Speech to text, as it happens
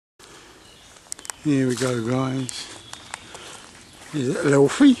Here we go, guys. Here's little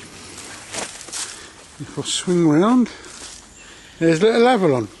Elfie. If I swing round, there's little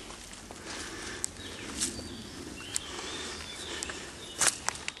Avalon.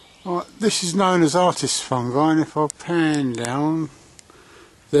 Right, this is known as artist fungi, and if I pan down,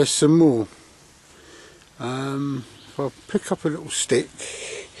 there's some more. If I pick up a little stick,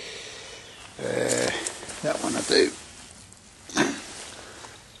 that one I do,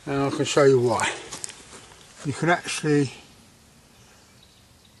 and I can show you why. You can actually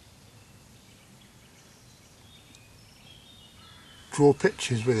draw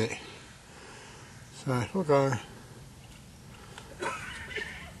pictures with it. So if I go,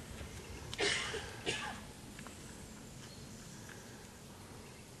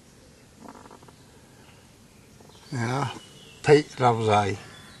 yeah, Pete loves A.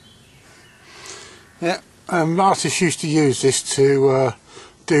 Yeah, artists used to use this to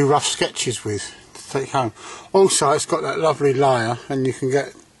do rough sketches with, to take home. Also, it's got that lovely layer, and you can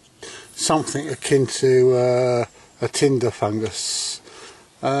get something akin to a tinder fungus.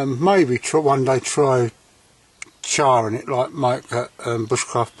 Maybe one day try charring it like Mike at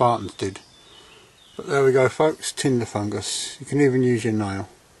Bushcraft Barton's did. But there we go, folks, tinder fungus. You can even use your nail.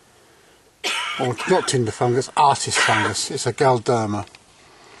 Or not tinder fungus, artist fungus. It's a Galderma.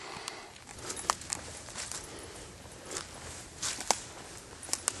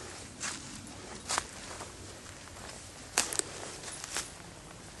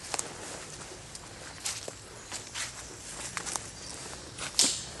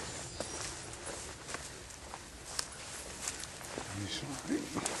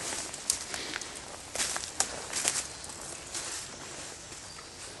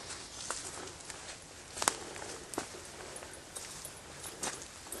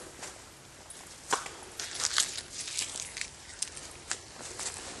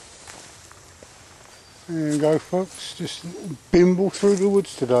 There you go, folks, just a little bimble through the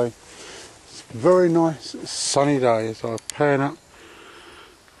woods today. It's a very nice sunny day as I pan up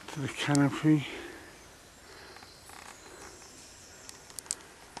to the canopy.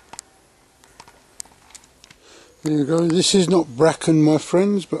 There you go, this is not bracken, my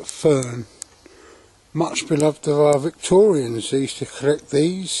friends, but fern. Much beloved of our Victorians. They used to collect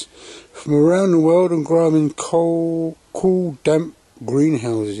these from around the world and grow them in cool, damp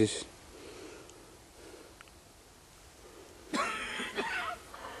greenhouses.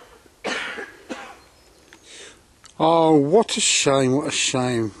 Oh, what a shame, what a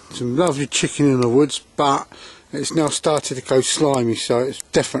shame. Some lovely chicken in the woods, but it's now started to go slimy, so it's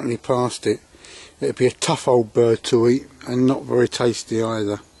definitely past it. It'd be a tough old bird to eat, and not very tasty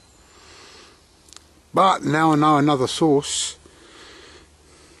either. But now I know another source.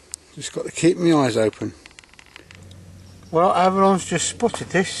 Just got to keep my eyes open. Well, Avalon's just spotted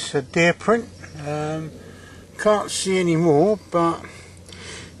this, a deer print. Can't see any more, but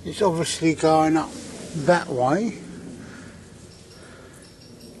it's obviously going up that way.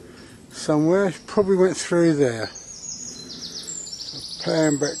 Somewhere, probably went through there. So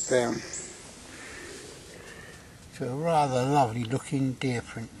pan back down. It's a rather lovely looking deer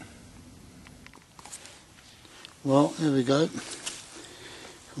print. Well, here we go.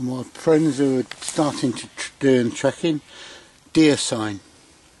 For my friends who are starting to do tracking, deer sign.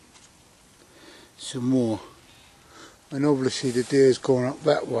 Some more. And obviously the deer's gone up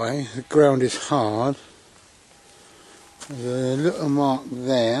that way. The ground is hard. There's a little mark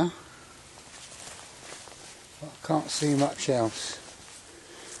there. I can't see much else.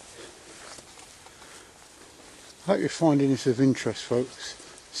 I hope you're finding this of interest, folks.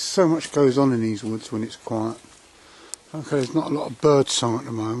 So much goes on in these woods when it's quiet. Okay, there's not a lot of bird song at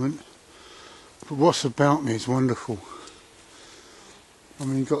the moment, but what's about me is wonderful. I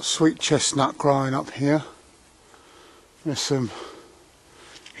mean, you've got sweet chestnut growing up here. There's some,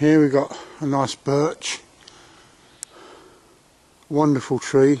 here we've got a nice birch. Wonderful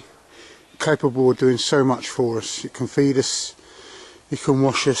tree, capable of doing so much for us. It can feed us, it can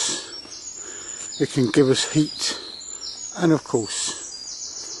wash us, it can give us heat, and of course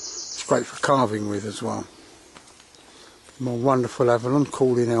it's great for carving with as well. My wonderful Avalon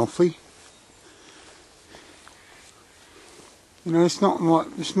called in Elfie. You know, it's not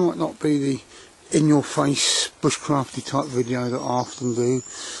like, this might not be the in-your-face bushcrafty type video that I often do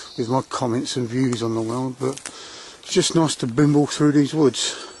with my comments and views on the world, but it's just nice to bimble through these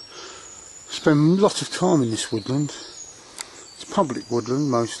woods. Spend a lot of time in this woodland. It's public woodland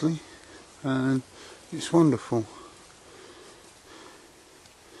mostly, and it's wonderful.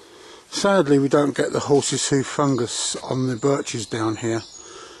 Sadly, we don't get the horse's hoof fungus on the birches down here.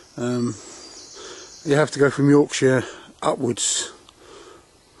 You have to go from Yorkshire upwards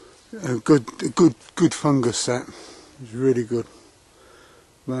a good fungus that. It's really good.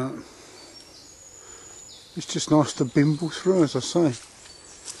 But it's just nice to bimble through, as I say.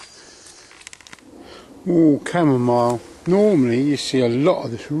 Oh, chamomile. Normally you see a lot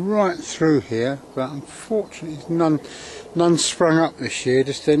of this right through here, but unfortunately none sprung up this year,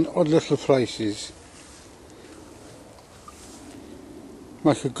 just in odd little places.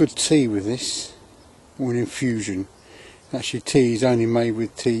 Make a good tea with this, or an infusion. Actually, tea is only made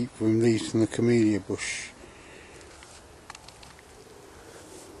with tea from leaves from the camellia bush.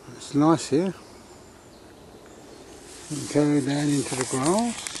 It's nice here. Go down into the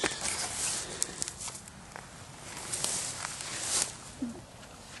grass.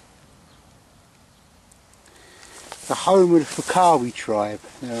 The home of the fungi tribe.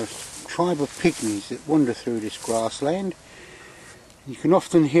 They're a tribe of pygmies that wander through this grassland. You can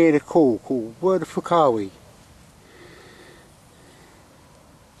often hear the call called word of fungi.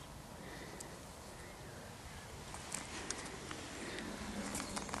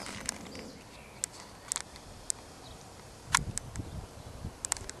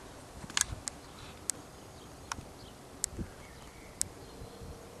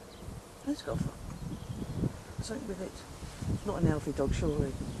 It's got something with it. It's not an healthy dog,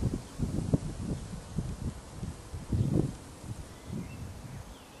 surely.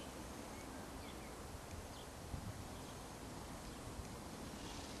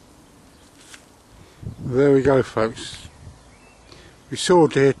 There we go, folks. We saw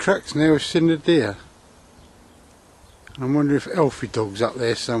deer tracks, now we've seen the deer. I wonder if Elfie Dog's up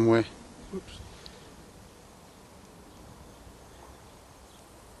there somewhere. Oops.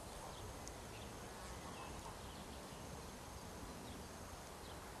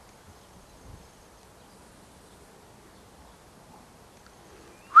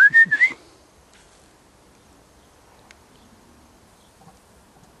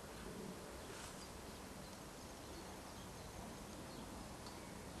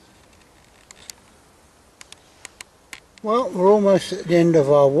 Well, we're almost at the end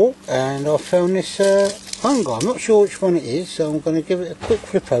of our walk and I found this fungi. I'm not sure which one it is, so I'm going to give it a quick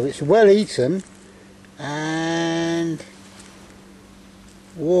flip over. It's well eaten and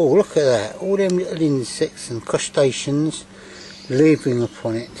whoa, look at that, all them little insects and crustaceans living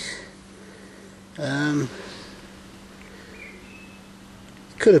upon it.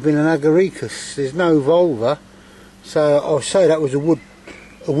 Could have been an agaricus. There's no vulva, so I'll say that was a wood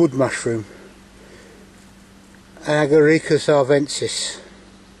mushroom. Agaricus arvensis.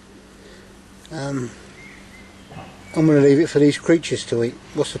 I'm going to leave it for these creatures to eat.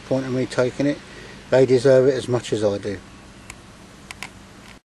 What's the point of me taking it? They deserve it as much as I do.